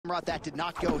camera. That did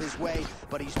not go his way,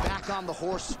 but he's back on the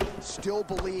horse, still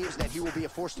believes that he will be a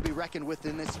force to be reckoned with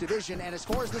in this division. And as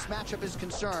far as this matchup is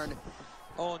concerned...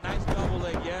 Oh, nice double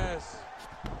leg, yes.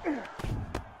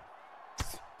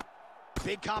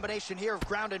 Big combination here of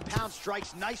ground and pound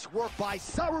strikes. Nice work by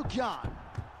Tsarukyan.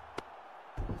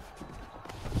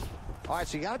 All right,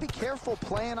 so you got to be careful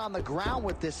playing on the ground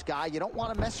with this guy. You don't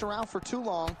want to mess around for too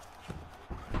long.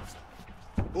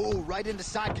 Ooh, right into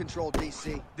side control,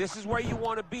 DC. This is where you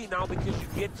want to be now because you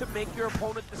get to make your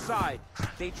opponent decide.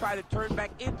 They try to turn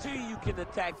back into you, you can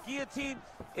attack guillotine.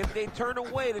 If they turn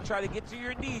away to try to get to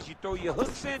your knees, you throw your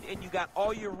hooks in and you got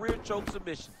all your rear choke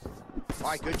submissions. All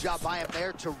right, good job by him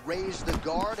there to raise the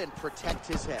guard and protect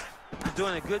his head. He's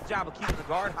doing a good job of keeping the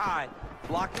guard high,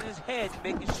 blocking his head,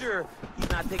 making sure he's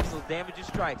not taking those damaging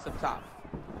strikes up top.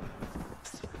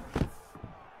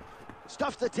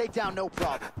 Stuffs the takedown, no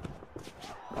problem.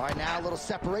 All right, now a little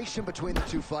separation between the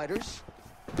two fighters.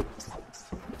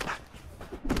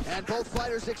 And both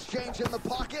fighters exchange in the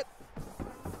pocket.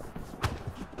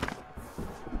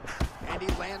 And he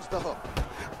lands the hook.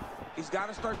 He's got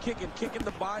to start kicking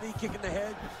the body, kicking the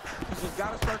head. He's just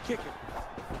got to start kicking.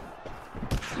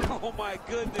 Oh, my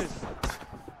goodness.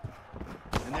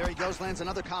 And there he goes, lands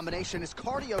another combination. His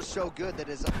cardio's so good that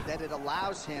it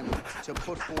allows him to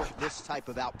put forth this type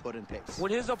of output and pace.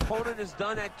 When his opponent is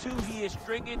done at 2, he is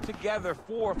stringing together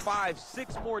 4, 5,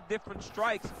 6 more different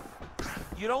strikes.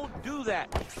 You don't do that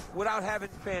without having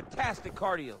fantastic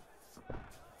cardio.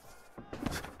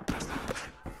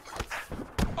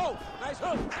 Oh, nice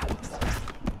hook.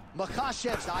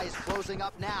 Makhachev's eye is closing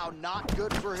up now. Not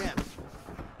good for him.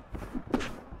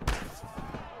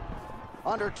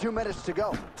 Under 2 minutes to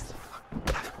go.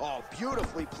 Oh,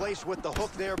 beautifully placed with the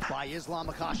hook there by Islam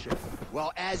Makhachev.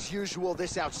 Well, as usual,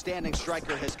 this outstanding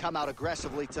striker has come out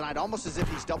aggressively tonight, almost as if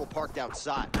he's double parked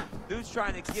outside. Dude's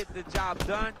trying to get the job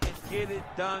done and get it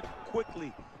done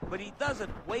quickly. But he doesn't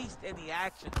waste any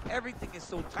action. Everything is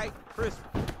so tight and crisp.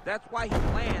 That's why he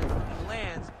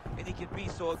lands, and he can be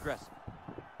so aggressive.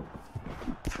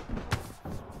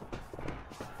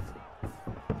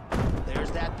 There's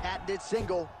that patented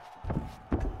single.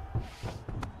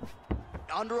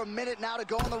 Under a minute now to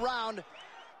go in the round.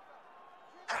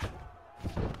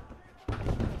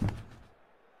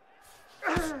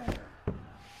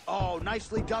 Oh,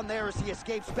 nicely done there as he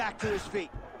escapes back to his feet.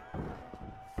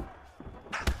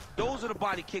 Those are the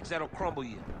body kicks that'll crumble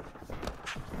you.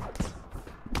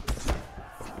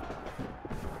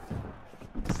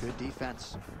 Good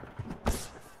defense.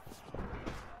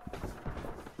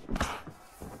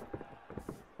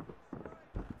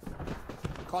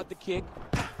 Caught the kick.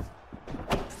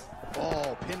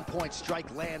 Oh, pinpoint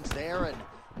strike lands there and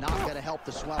not going to help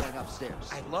the swelling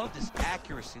upstairs. I love this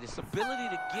accuracy, this ability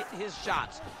to get his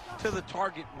shots to the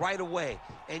target right away.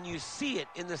 And you see it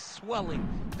in the swelling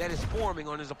that is forming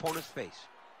on his opponent's face.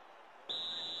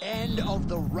 End of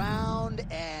the round,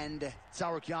 and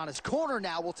Tsarukyan's corner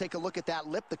now. We'll take a look at that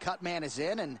lip. The cut man is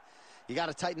in, and you got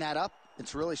to tighten that up.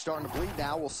 It's really starting to bleed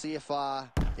now. We'll see if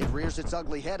it rears its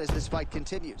ugly head as this fight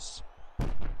continues.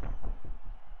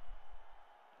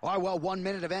 All right, well, 1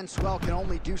 minute of end swell can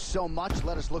only do so much.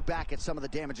 Let us look back at some of the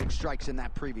damaging strikes in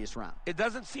that previous round. It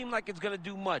doesn't seem like it's going to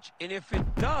do much, and if it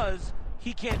does,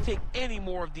 he can't take any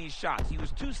more of these shots. He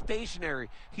was too stationary.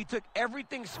 He took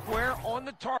everything square on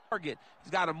the target.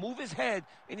 He's got to move his head,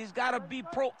 and he's got to be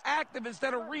proactive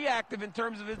instead of reactive in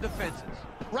terms of his defenses.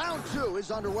 Round 2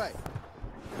 is underway.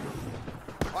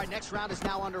 All right, next round is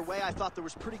now underway. I thought there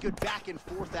was pretty good back and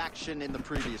forth action in the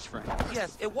previous frame.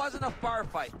 Yes, it wasn't a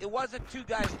firefight. It wasn't two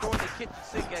guys throwing the kitchen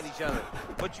sink at each other.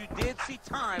 But you did see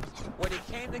times where they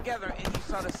came together and you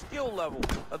saw the skill level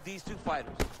of these two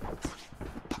fighters.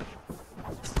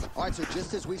 All right, so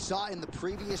just as we saw in the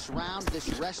previous round,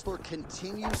 this wrestler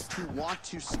continues to want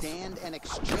to stand and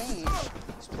exchange.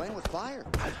 He's playing with fire.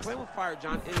 He's playing with fire,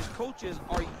 John, and his coaches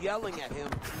are yelling at him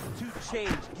to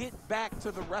change. Get back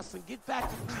to the wrestling. Get back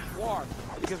to who you are.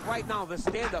 Because right now, the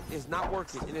stand-up is not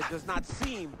working, and it does not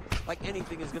seem like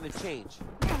anything is going to change.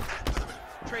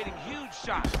 Trading huge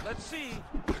shots. Let's see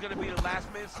who's going to be the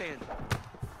last man standing.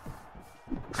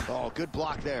 Oh, good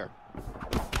block there.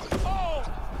 Oh!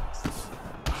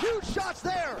 Huge shots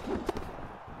there.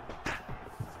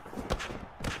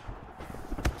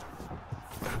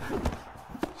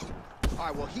 All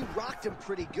right, well, he rocked him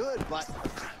pretty good, but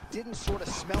didn't sort of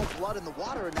smell blood in the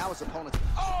water, and now his opponent.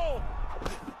 Oh!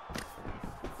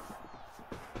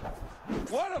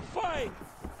 What a fight!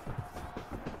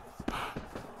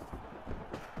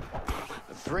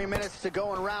 3 minutes to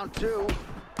go in round 2.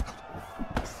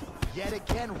 Yet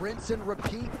again, rinse and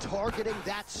repeat, targeting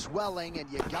that swelling, and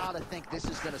you gotta think this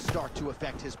is gonna start to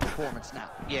affect his performance now.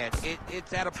 Yeah,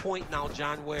 it's at a point now,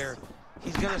 John, where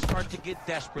he's gonna start to get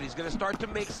desperate. He's gonna start to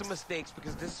make some mistakes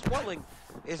because this swelling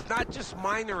is not just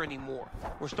minor anymore.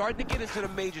 We're starting to get into the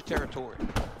major territory.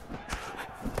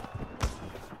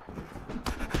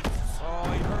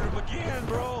 Oh, you hurt him again,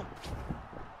 bro.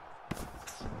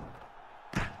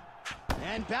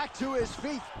 And back to his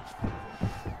feet.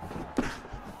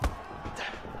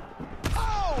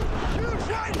 Oh, huge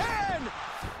right hand!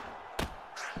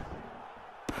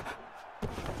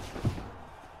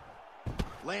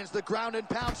 Lands the ground and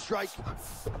pound strike.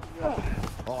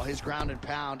 Oh, his ground and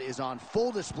pound is on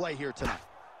full display here tonight.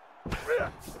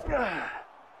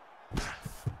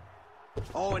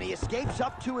 Oh, and he escapes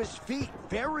up to his feet.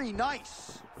 Very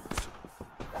nice.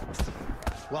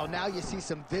 Well, now you see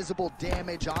some visible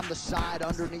damage on the side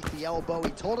underneath the elbow.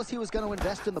 He told us he was going to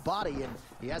invest in the body, and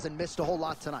he hasn't missed a whole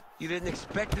lot tonight. You didn't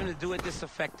expect him to do it this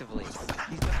effectively.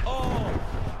 Oh!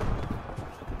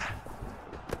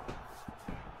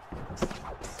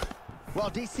 Well,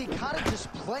 DC kind of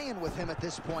just playing with him at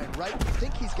this point, right? You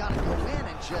think he's got to go in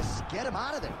and just get him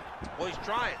out of there. Well, he's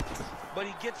trying, but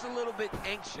he gets a little bit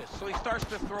anxious, so he starts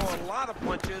to throw a lot of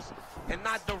punches and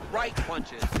not the right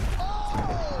punches.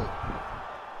 Oh!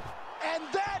 And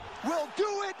that will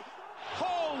do it.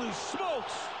 Holy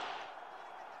smokes.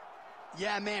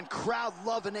 Yeah, man, crowd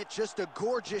loving it. Just a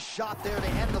gorgeous shot there to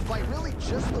end the fight. Really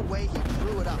just the way he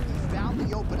drew it up. He found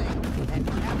the opening and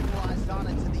capitalized on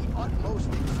it to the utmost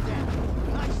extent.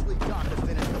 Nicely done to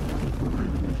finish the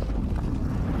fight.